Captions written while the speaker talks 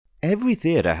Every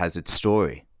theatre has its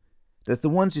story. There's the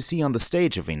ones you see on the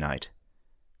stage every night.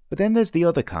 But then there's the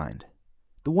other kind.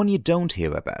 The one you don't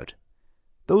hear about.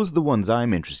 Those are the ones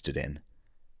I'm interested in.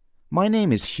 My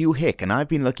name is Hugh Hick, and I've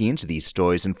been looking into these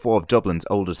stories in four of Dublin's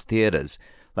oldest theatres,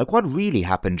 like what really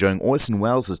happened during Orson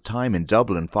Welles' time in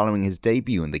Dublin following his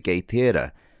debut in the Gate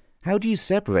Theatre. How do you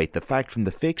separate the fact from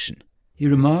the fiction? He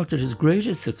remarked that his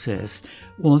greatest success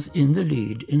was in the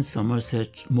lead in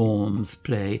Somerset Maugham's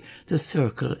play The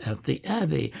Circle at the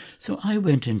Abbey. So I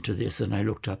went into this and I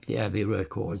looked up the Abbey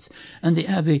records, and the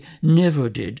Abbey never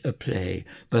did a play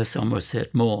by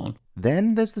Somerset Maugham.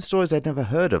 Then there's the stories I'd never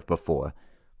heard of before,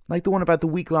 like the one about the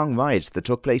week-long riots that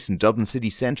took place in Dublin city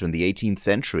centre in the 18th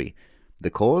century. The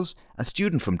cause? A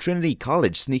student from Trinity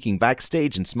College sneaking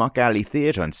backstage in Smock Alley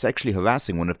Theatre and sexually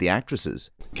harassing one of the actresses.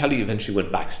 Kelly eventually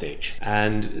went backstage,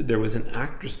 and there was an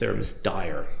actress there, Miss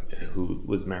Dyer, who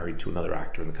was married to another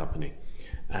actor in the company.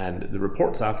 And the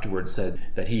reports afterwards said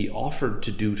that he offered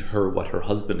to do to her what her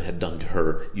husband had done to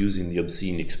her using the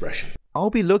obscene expression. I'll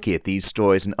be looking at these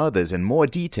stories and others in more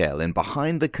detail in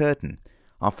Behind the Curtain.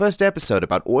 Our first episode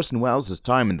about Orson Welles'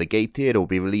 time in the Gate Theatre will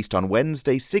be released on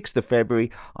Wednesday, 6th of February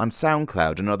on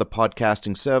SoundCloud and other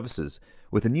podcasting services,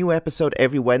 with a new episode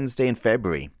every Wednesday in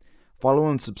February. Follow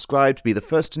and subscribe to be the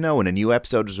first to know when a new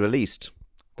episode is released.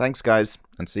 Thanks guys,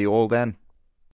 and see you all then.